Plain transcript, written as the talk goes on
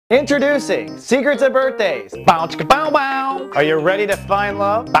Introducing Secrets of Birthdays. Bow chicka bow wow. Are you ready to find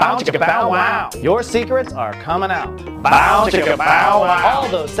love? Bow chicka bow wow. Your secrets are coming out. Bow chicka bow wow. All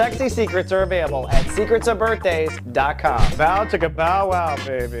those sexy secrets are available at secretsofbirthdays.com. Bow chicka bow wow,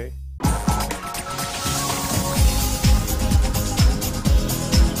 baby.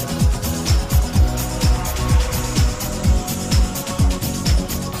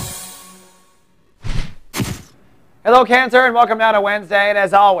 Hello Cancer and welcome now to Wednesday, and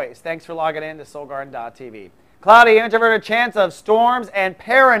as always, thanks for logging in to soulgarden.tv. Cloudy, introverted chance of storms and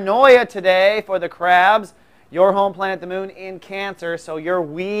paranoia today for the crabs. Your home planet, the moon, in Cancer, so your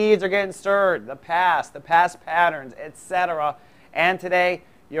weeds are getting stirred, the past patterns, etc. And today,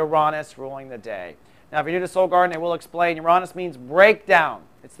 Uranus ruling the day. Now if you're new to Soul Garden, I will explain. Uranus means breakdown.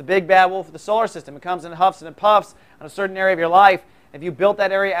 It's the big bad wolf of the solar system. It comes in huffs and puffs on a certain area of your life. If you built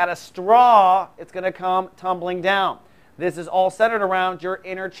that area out of straw, it's going to come tumbling down. This is all centered around your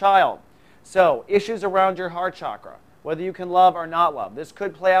inner child. So, issues around your heart chakra, whether you can love or not love. This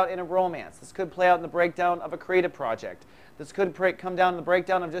could play out in a romance. This could play out in the breakdown of a creative project. This could come down to the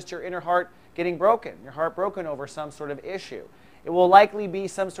breakdown of just your inner heart getting broken, your heart broken over some sort of issue. It will likely be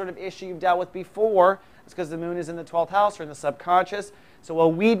some sort of issue you've dealt with before. It's because the moon is in the 12th house or in the subconscious. So a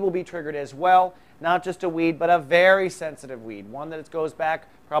weed will be triggered as well. Not just a weed, but a very sensitive weed. One that goes back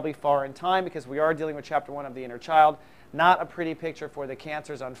probably far in time, because we are dealing with chapter 1 of the inner child. Not a pretty picture for the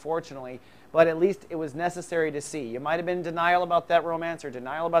Cancers, unfortunately, but at least it was necessary to see. You might have been in denial about that romance or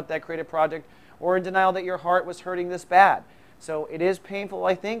denial about that creative project, or in denial that your heart was hurting this bad. So it is painful,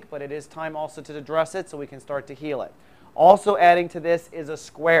 I think, but it is time also to address it so we can start to heal it. Also adding to this is a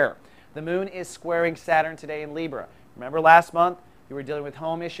square. The moon is squaring Saturn today in Libra. Remember last month? You were dealing with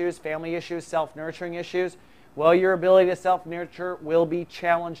home issues, family issues, self-nurturing issues. Well, your ability to self-nurture will be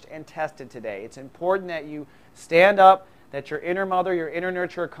challenged and tested today. It's important that you stand up, that your inner mother, your inner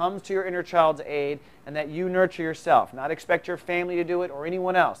nurturer comes to your inner child's aid, and that you nurture yourself. Not expect your family to do it or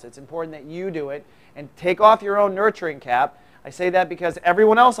anyone else. It's important that you do it and take off your own nurturing cap. I say that because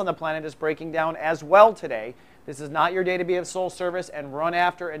everyone else on the planet is breaking down as well today. This is not your day to be of soul service and run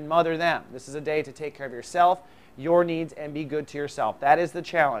after and mother them. This is a day to take care of yourself, your needs, and be good to yourself. That is the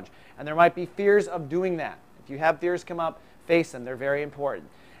challenge. And there might be fears of doing that. If you have fears come up, face them. They're very important.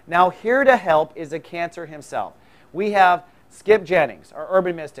 Now, here to help is a Cancer himself. We have Skip Jennings, our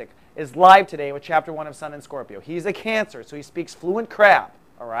urban mystic, is live today with chapter 1 of Sun in Scorpio. He's a Cancer, so he speaks fluent crab,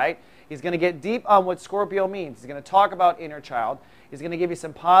 all right? He's going to get deep on what Scorpio means. He's going to talk about inner child. He's going to give you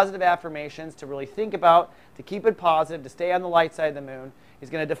some positive affirmations to really think about, to keep it positive, to stay on the light side of the moon. He's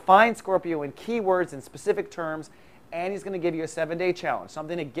going to define Scorpio in keywords and specific terms, and he's going to give you a 7-day challenge,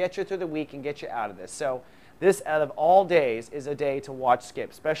 something to get you through the week and get you out of this. So this, out of all days, is a day to watch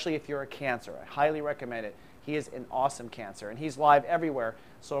Skip, especially if you're a Cancer. I highly recommend it. He is an awesome Cancer, and he's live everywhere,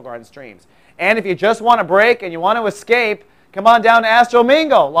 Soul Garden streams. And if you just want a break and you want to escape, come on down to Astro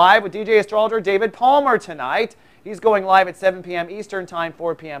Mingo, live with DJ Astrologer David Palmer tonight. He's going live at 7 p.m. Eastern Time,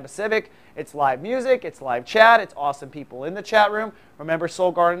 4 p.m. Pacific. It's live music, it's live chat, it's awesome people in the chat room. Remember,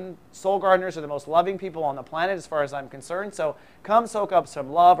 Soul Gardeners are the most loving people on the planet as far as I'm concerned, so come soak up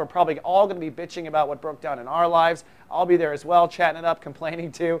some love. We're probably all going to be bitching about what broke down in our lives. I'll be there as well, chatting it up,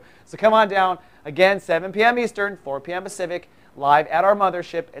 complaining too. So come on down. Again, 7 p.m. Eastern, 4 p.m. Pacific, live at our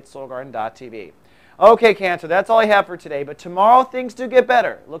mothership at soulgarden.tv. Okay, Cancer, that's all I have for today, but tomorrow things do get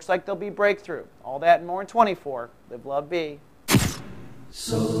better. Looks like there'll be breakthrough. All that and more in 24. Live, love, be.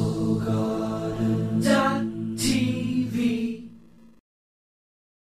 Soul Garden.